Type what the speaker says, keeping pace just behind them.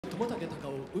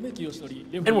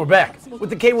And we're back with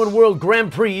the K-1 World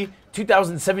Grand Prix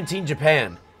 2017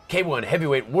 Japan. K-1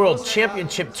 Heavyweight World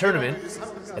Championship Tournament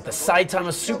at the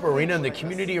Saitama Super Arena in the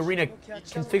Community Arena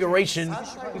configuration.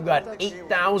 We've got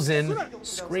 8,000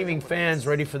 screaming fans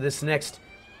ready for this next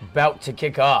bout to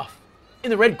kick off. In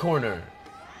the red corner,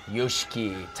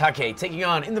 Yoshiki Takei taking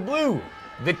on, in the blue,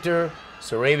 Victor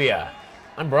Saravia.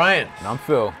 I'm Brian. And I'm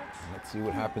Phil. Let's see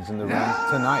what happens in the ring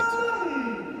tonight.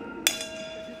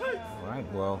 All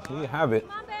right, well, here you have it.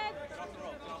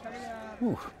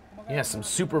 Whew. Yeah, some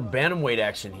super bantamweight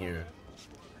action here.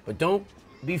 But don't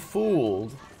be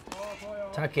fooled.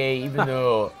 Takei, even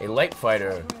though a light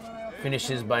fighter,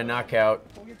 finishes by knockout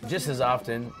just as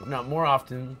often, if not more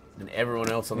often, than everyone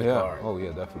else on the card. Oh,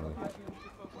 yeah, definitely.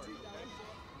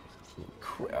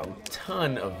 A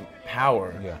ton of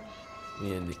power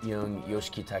in young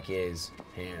Yoshiki Takei's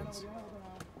hands.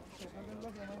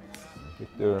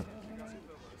 Victor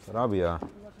Saravia,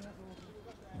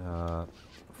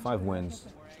 5 wins,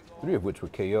 3 of which were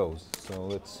KOs. So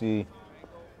let's see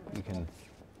if we can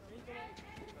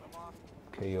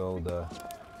KO the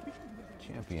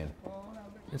champion.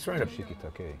 That's right. Yoshiki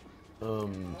Takei.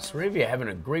 Saravia having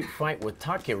a great fight with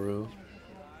Takeru,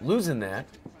 losing that.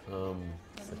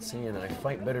 But seeing I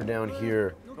fight better down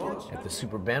here at the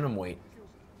super bantamweight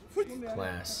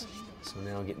class. So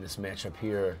now getting this matchup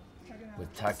here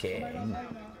with Takei.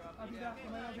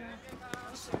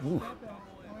 Ooh.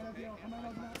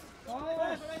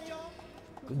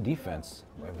 Good defense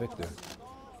by Victor.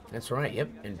 That's right, yep.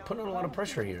 And putting on a lot of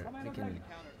pressure here. Making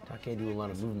Takei do a lot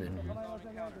of movement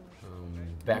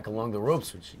back along the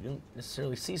ropes, which you don't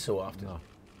necessarily see so often. No.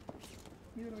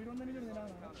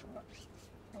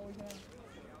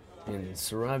 And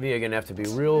Saravia gonna have to be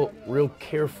real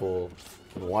careful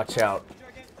and watch out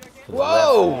for the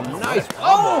Whoa, left. nice.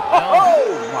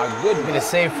 Oh, my goodness. Gonna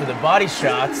save for the body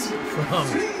shots from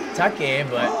Takei,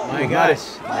 but my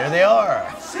gosh, there they are.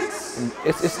 And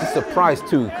it's a surprise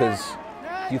too, because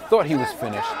you thought he was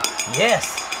finished.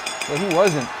 Yes. Well, he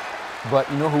wasn't, but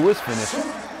you know who is finished?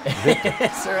 Victor.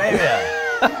 Saravia.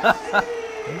 I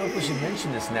don't know if we should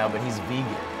mention this now, but he's vegan.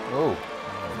 Oh.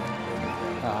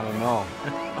 I don't know.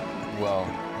 Well,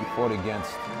 he fought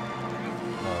against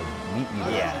meat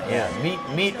eater.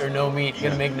 Yeah. Meat or no meat,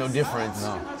 gonna make no difference.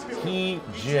 No. He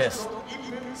just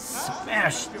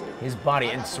smashed his body,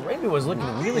 and Saravia was looking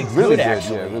really good,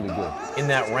 actually. Yeah, really good. In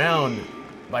that round,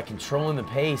 by controlling the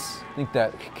pace. I think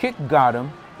that kick got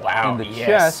him in the yes,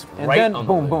 chest, and right then on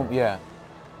boom, the boom, yeah.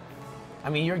 I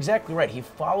mean, you're exactly right. He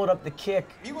followed up the kick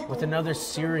with another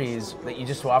series that you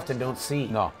just so often don't see.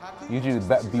 No, usually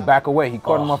be back away. He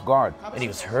caught him off guard. And he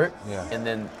was hurt, and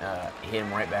then hit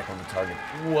him right back on the target.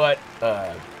 What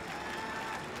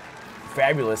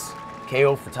fabulous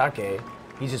KO for Takei.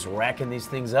 He's just racking these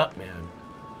things up, man.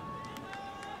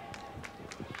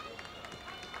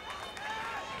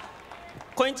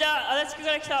 Konnichiwa, 足立区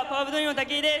から来たパワーブドリーの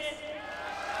武井です。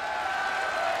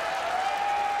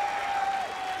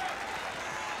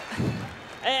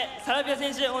サラビア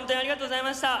選手、本当にありがとうござい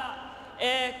ました。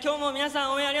今日も皆さ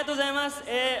ん応援ありがとうございます。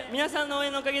皆さんの応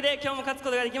援のおかげで今日も勝つ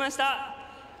ことができました。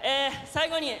最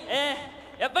後に、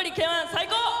やっぱり K1 最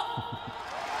高。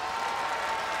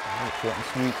Short and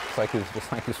sweet,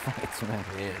 just like his fights, man.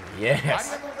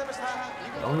 Yes.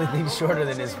 The only thing shorter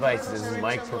than his fights is his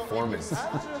mic performance.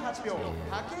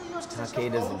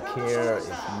 Takei doesn't care if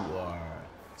you are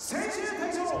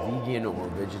vegan or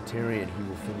vegetarian, he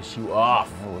will finish you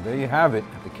off. Oh, well, there you have it.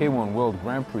 The K-1 World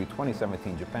Grand Prix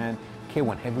 2017 Japan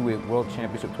K-1 Heavyweight World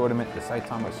Championship Tournament, the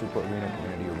Saitama Super Arena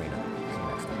Community Arena.